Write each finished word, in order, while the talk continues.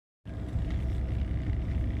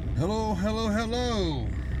Hello, hello, hello.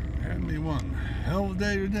 Had me one hell of a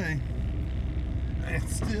day today. It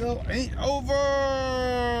still ain't over.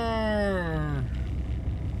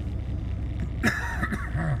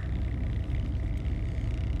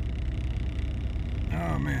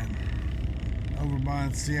 Oh man, over by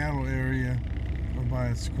the Seattle area, over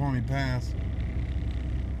by Squamish Pass.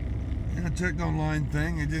 I checked online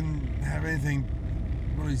thing. It didn't have anything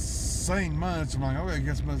really saying much. I'm like, okay, I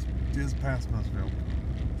guess this pass must be open.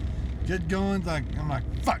 Get going, I'm like,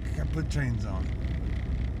 fuck, I gotta put chains on.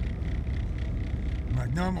 I'm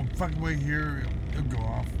like, no, I'm gonna fucking wait here, it'll go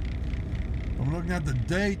off. I'm looking at the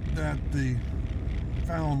date that the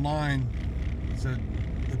found online. Said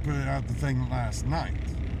they put it out the thing last night.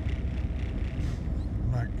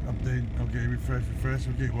 I'm like, update, okay, refresh,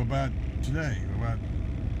 okay, what about today? What about,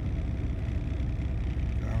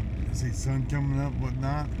 I see sun coming up,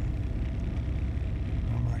 whatnot.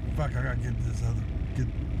 I'm like, fuck, I gotta get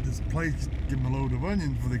this place, give them a load of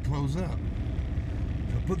onions before they close up.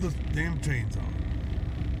 So I put those damn chains on.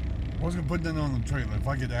 I wasn't gonna put that on the trailer. If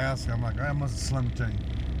I get asked, I'm like, I must have slim chain.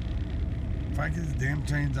 If I get these damn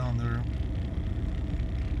chains on there,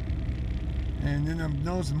 and then I'm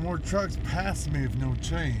noticing more trucks pass me with no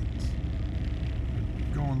chains.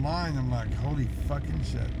 Going line, I'm like, holy fucking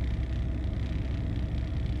shit.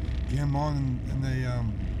 Get them on and they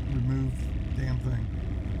remove the damn thing.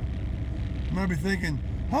 You might be thinking,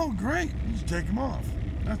 oh great, just take them off.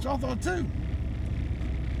 That's all I thought too.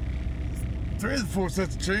 3 of the 4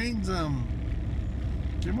 sets of chains, get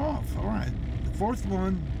them off. Alright. The 4th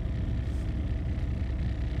one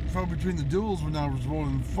fell between the duals when I was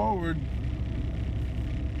rolling forward,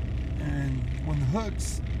 and when the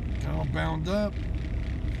hooks got all bound up,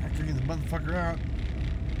 I could get the motherfucker out,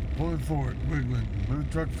 pull it forward, wiggling, move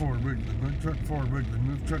the truck forward, wiggling, move the truck forward, wiggling,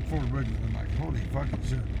 move the truck forward, wiggling. I'm like, holy fucking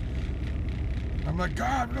shit. I'm like,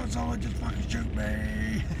 God, no, someone just fucking shoot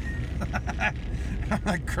me. I'm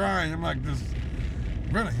like crying. I'm like, this.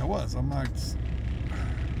 Really, I was. I'm like,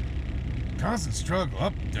 constant struggle,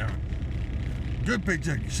 up, down. Good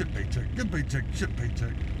paycheck, shit paycheck. Good paycheck, shit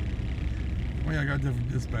paycheck. Well, yeah, I got a different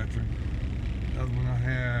dispatcher. The other one I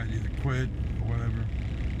had either quit or whatever.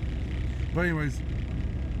 But anyways,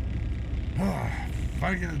 if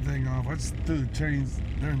I get the thing off, I just threw the chains.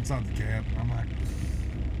 They're inside the cab. I'm like,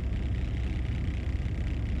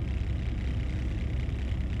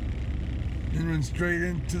 then run straight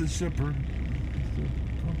into the shipper.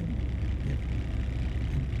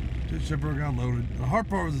 The shipper got loaded. The hard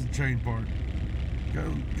part was the chain part.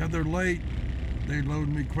 Got there late. They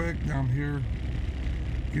loaded me quick. Now I'm here.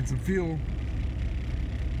 Get some fuel.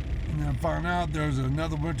 And then I found out there's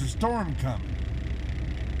another winter storm coming.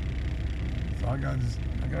 So I got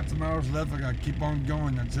some hours left. I got to keep on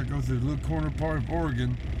going. I just go through the little corner part of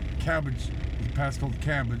Oregon. Cabbage. There's a pass called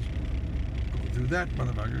Cabbage. Do that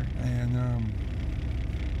motherfucker, and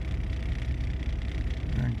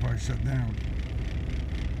I can probably shut down.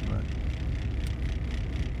 But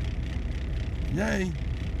yay!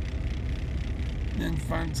 Then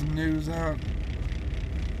find some news out.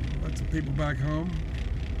 Let some people back home.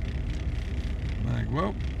 I'm like,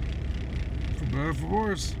 well, for better or for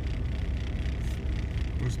worse,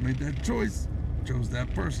 made that choice. Chose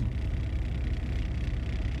that person.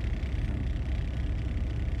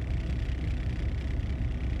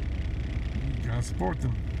 Support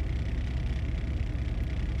them.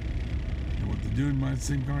 And what they're doing might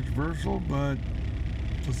seem controversial, but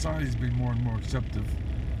society's been more and more accepting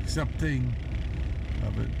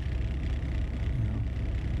of it. You know,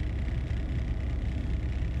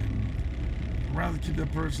 and I'd rather keep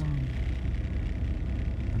that person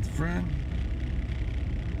as a friend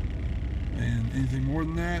and anything more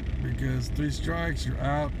than that, because 3 strikes, you're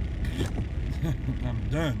out. I'm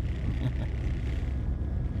done.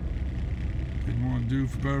 Didn't want to do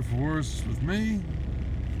for better or for worse with me.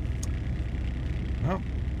 Well,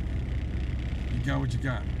 you got what you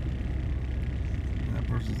got. And that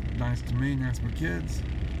person's nice to me, nice to my kids.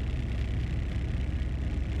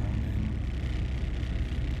 I mean,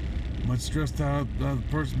 much stressed out the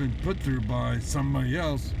person being put through by somebody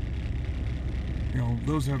else. You know,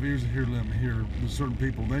 those have ears to hear, let me hear. There's certain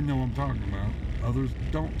people, they know what I'm talking about. Others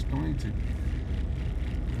don't need to.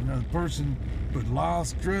 Another person put a lot of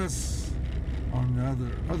stress on the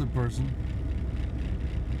other person,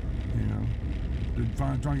 you know,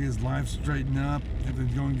 trying to get his life straightened up,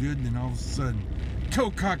 everything's going good, and then all of a sudden,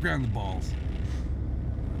 cock around the balls.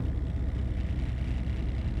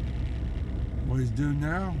 What he's doing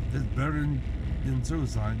now is better than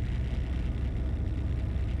suicide.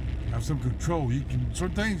 Have some control.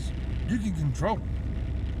 Certain things you can control.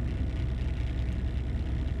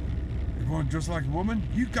 want to dress like a woman?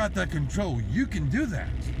 You got that control. You can do that.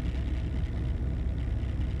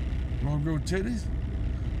 You want to grow titties?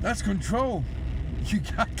 That's control. You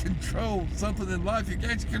got control. Something in life you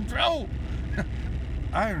can't control.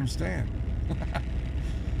 I understand.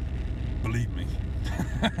 Believe me.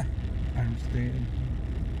 I understand.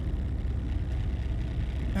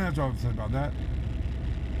 And that's all I have to say about that.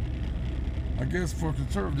 I guess for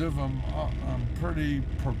conservative, I'm pretty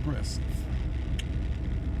progressive.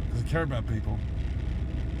 Because I care about people.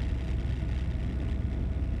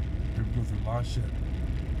 People go through a lot of shit.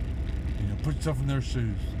 You know, put yourself in their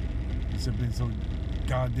shoes instead of being so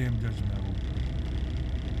goddamn judgmental.